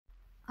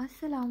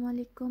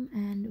Assalamualaikum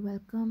and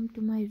welcome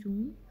to my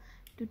room.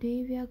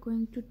 Today we are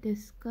going to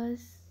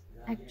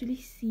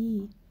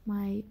see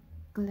my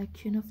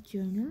collection of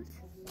journals.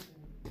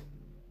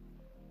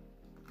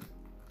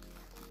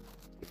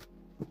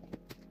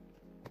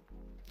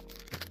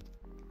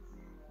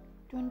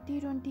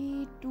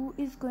 2022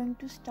 is going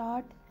to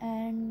start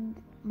and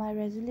my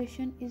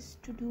resolution is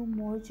to do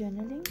more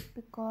journaling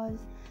because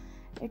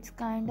it's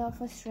kind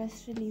of a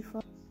stress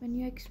reliever. When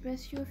you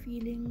express your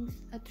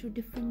feelings through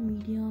different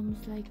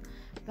mediums like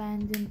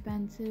pens and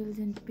pencils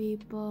and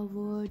paper,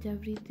 words,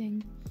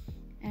 everything.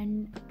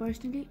 And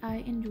personally, I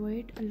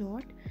enjoy it a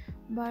lot,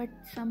 but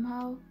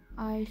somehow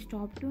I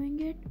stopped doing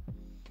it.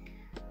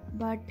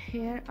 But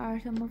here are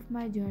some of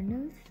my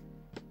journals,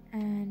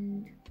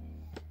 and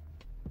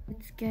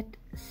let's get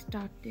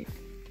started.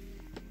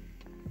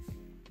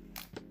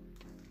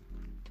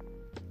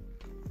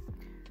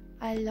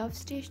 I love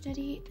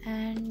stationery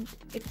and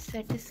it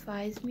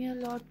satisfies me a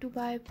lot to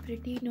buy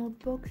pretty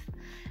notebooks,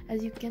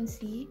 as you can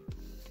see,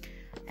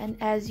 and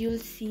as you'll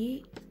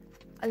see,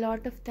 a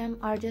lot of them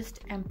are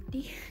just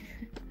empty.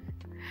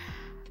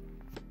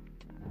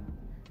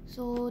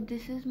 So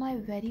this is my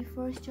very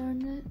first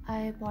journal.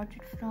 I bought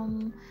it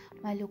from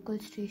my local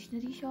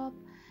stationery shop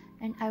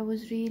and I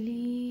was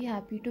really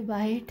happy to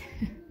buy it.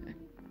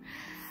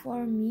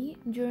 For me,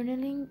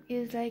 journaling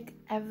is like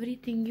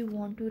everything you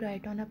want to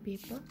write on a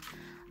paper.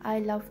 I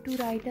love to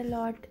write a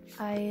lot.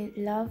 I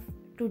love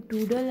to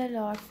doodle a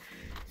lot.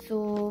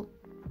 So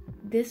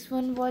this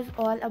one was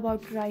all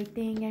about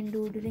writing and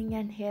doodling,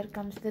 and here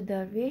comes the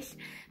dervish.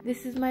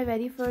 This is my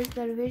very first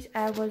dervish.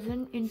 I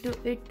wasn't into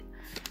it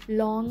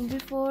long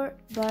before,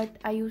 but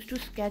I used to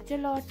sketch a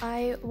lot.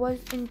 I was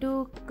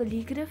into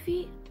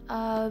calligraphy.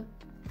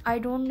 I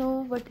don't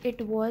know what it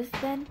was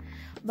then,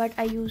 but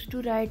I used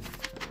to write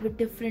with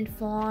different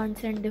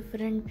fonts and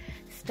different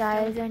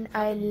styles, and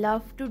I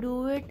love to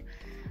do it.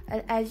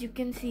 As you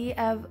can see,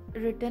 I've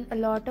written a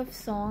lot of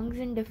songs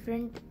in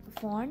different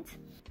fonts.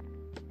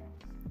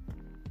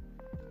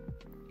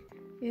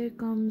 Here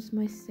comes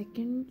my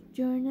second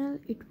journal.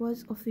 It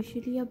was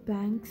officially a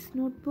bank's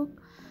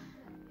notebook.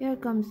 Here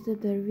comes the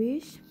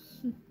dervish.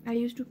 I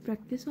used to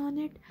practice on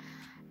it,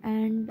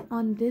 and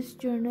on this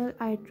journal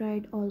I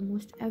tried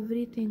almost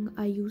everything.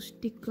 I used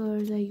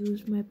stickers, I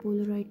used my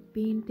Polaroid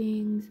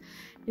paintings,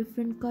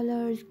 different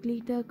colors,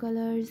 glitter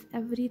colors,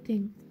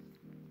 everything.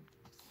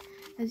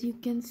 As you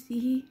can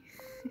see,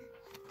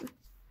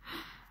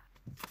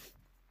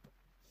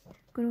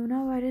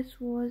 coronavirus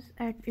was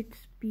at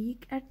its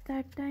peak at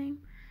that time,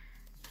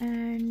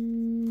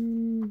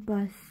 and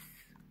bus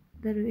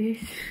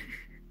darwish.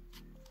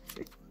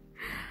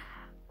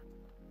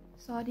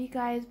 Sorry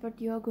guys,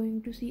 but you are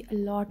going to see a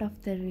lot of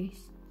darwish.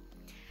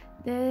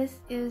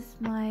 This is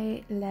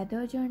my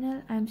leather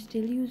journal. I'm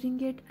still using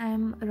it.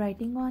 I'm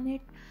writing on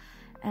it,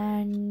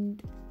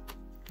 and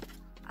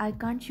I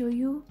can't show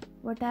you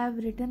what I have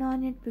written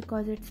on it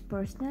because it's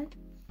personal,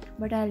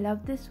 but I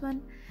love this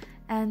one.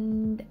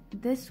 And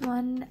this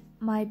one,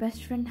 my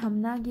best friend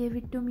Hamna gave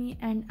it to me,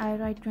 and I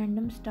write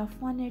random stuff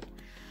on it.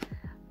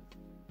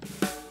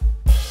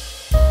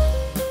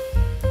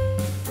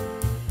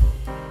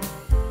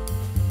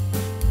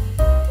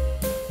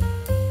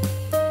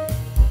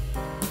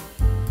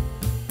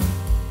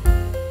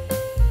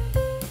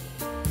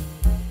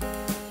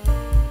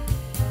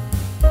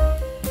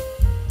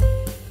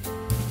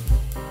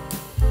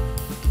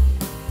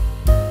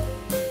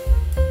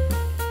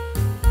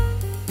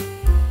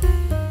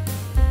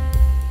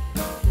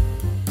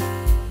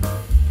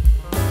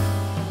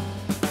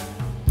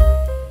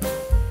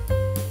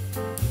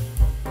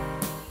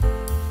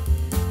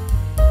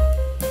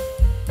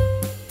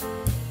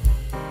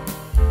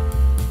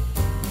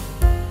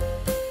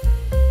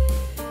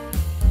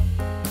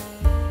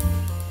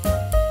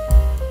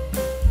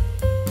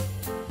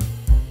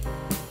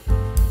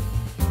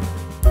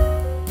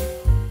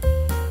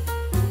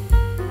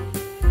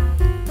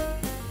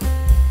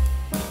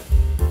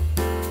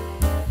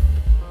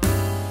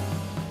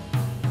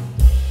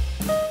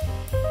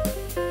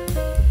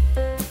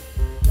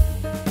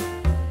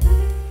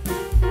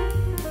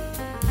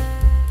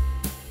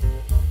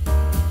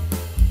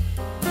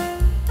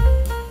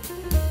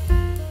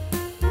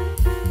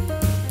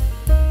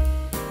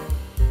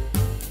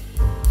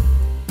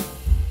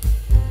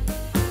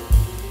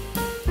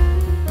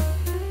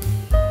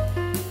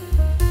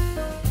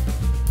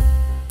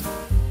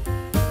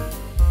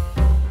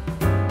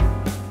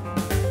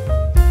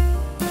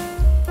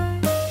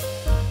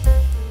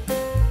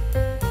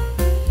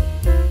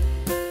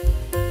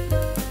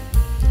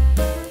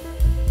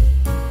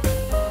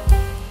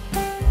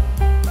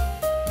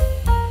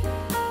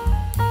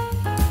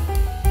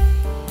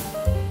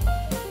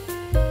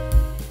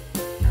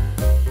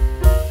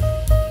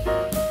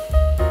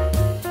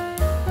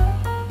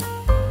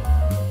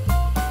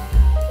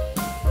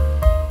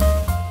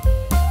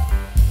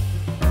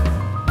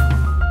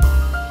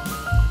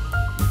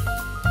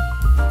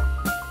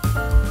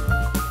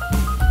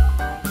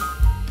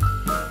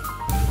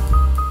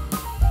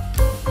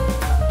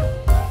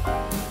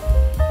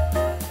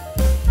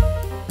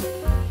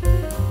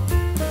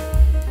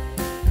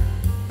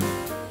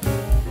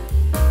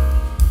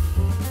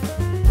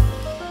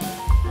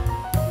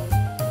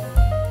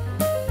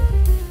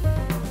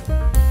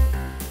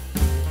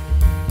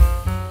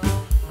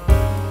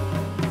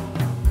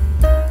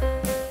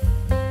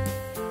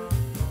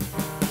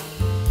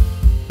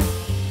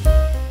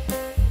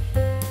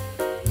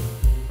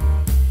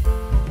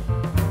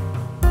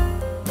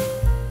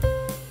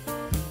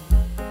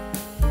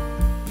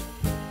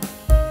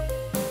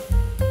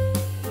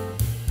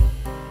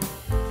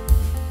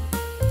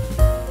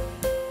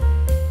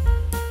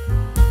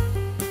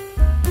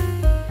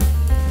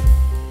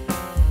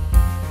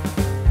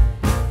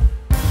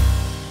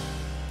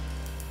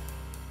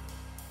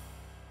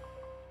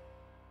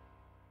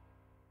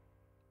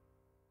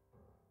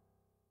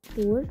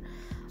 store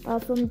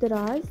from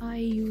Daraz. I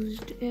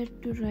used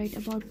it to write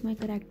about my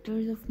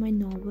characters of my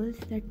novels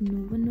that no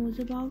one knows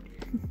about.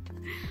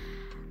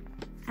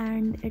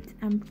 And it's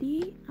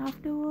empty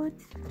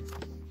afterwards.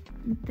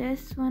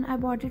 This one I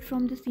bought it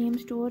from the same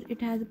store.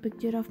 It has a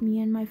picture of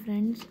me and my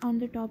friends on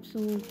the top.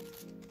 So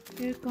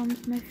here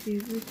comes my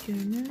favorite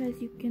journal.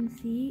 As you can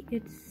see,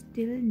 it's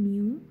still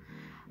new.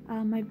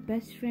 My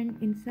best friend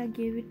Insa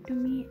gave it to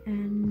me,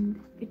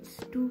 and it's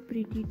too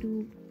pretty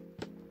to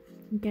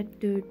get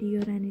dirty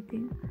or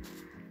anything.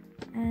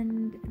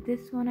 And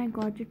this one I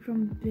got it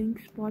from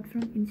Blink Spot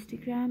from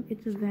Instagram.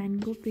 It's a Van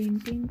Gogh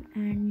painting,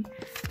 and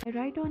I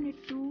write on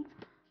it too,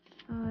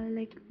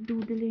 like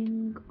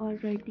doodling or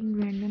writing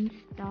random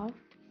stuff.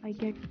 I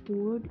get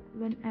bored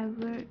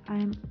whenever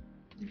I'm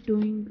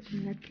doing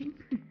nothing.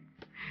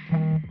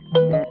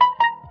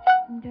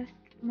 Just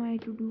my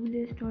to-do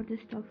list or the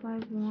stuff I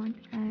want.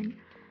 And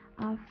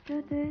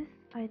after this,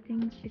 I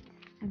think it's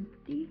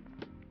empty.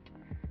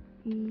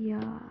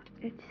 Yeah,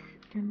 it's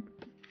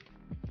empty.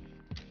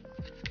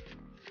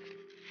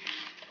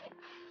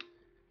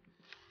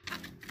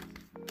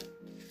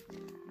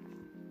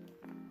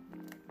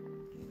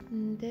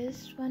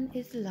 This one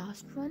is the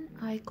last one.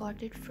 I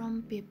got it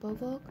from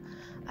Paperwork.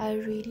 I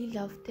really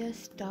love their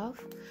stuff,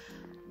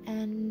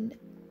 and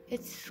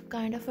it's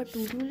kind of a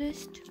to-do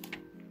list.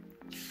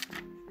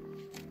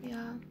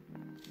 Yeah,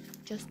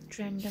 just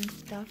random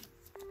stuff.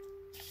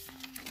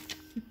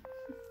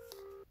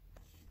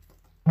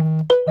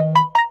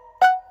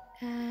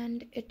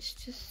 And it's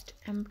just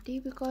empty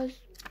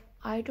because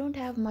I don't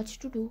have much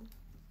to do.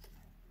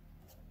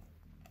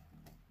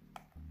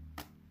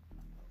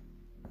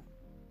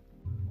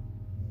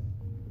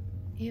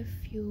 If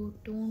you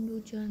don't do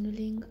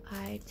journaling,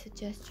 I'd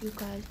suggest you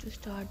guys to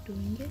start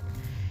doing it.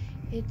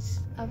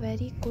 It's a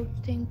very good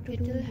thing to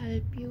do. It will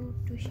help you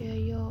to share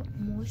your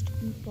most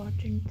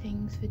important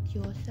things with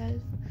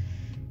yourself.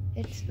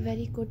 It's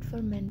very good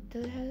for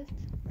mental health.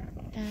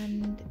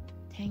 And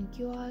thank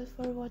you all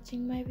for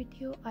watching my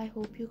video. I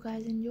hope you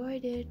guys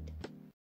enjoyed it.